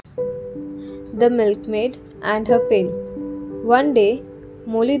the milkmaid and her pail. One day,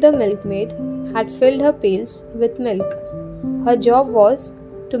 Molly the milkmaid had filled her pails with milk. Her job was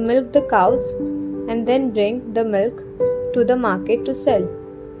to milk the cows and then bring the milk to the market to sell.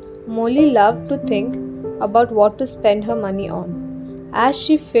 Molly loved to think about what to spend her money on. As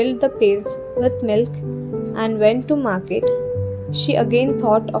she filled the pails with milk and went to market, she again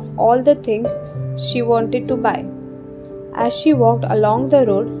thought of all the things she wanted to buy. As she walked along the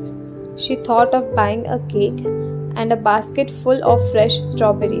road, she thought of buying a cake and a basket full of fresh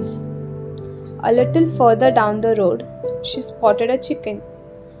strawberries. A little further down the road, she spotted a chicken.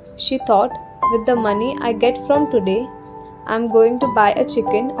 She thought, with the money I get from today, I'm going to buy a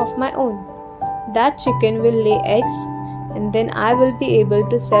chicken of my own. That chicken will lay eggs, and then I will be able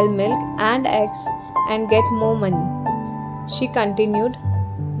to sell milk and eggs and get more money. She continued,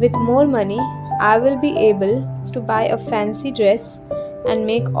 with more money, I will be able to buy a fancy dress and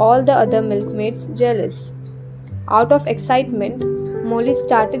make all the other milkmaids jealous. Out of excitement, Molly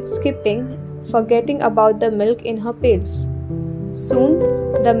started skipping, forgetting about the milk in her pails. Soon,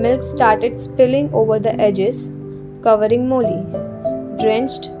 the milk started spilling over the edges, covering Molly.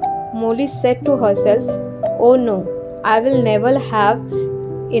 Drenched, Molly said to herself, "Oh no, I will never have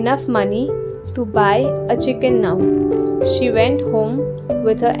enough money to buy a chicken now." She went home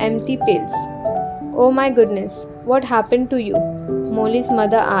with her empty pails. "Oh my goodness, what happened to you?" Molly's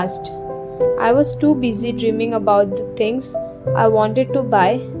mother asked. "I was too busy dreaming about the things I wanted to buy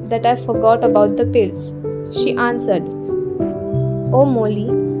that I forgot about the pails," she answered. "Oh Molly,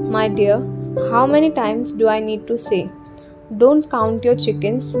 my dear, how many times do I need to say, don't count your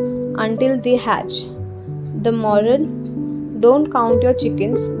chickens until they hatch? The moral, don't count your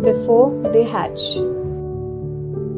chickens before they hatch."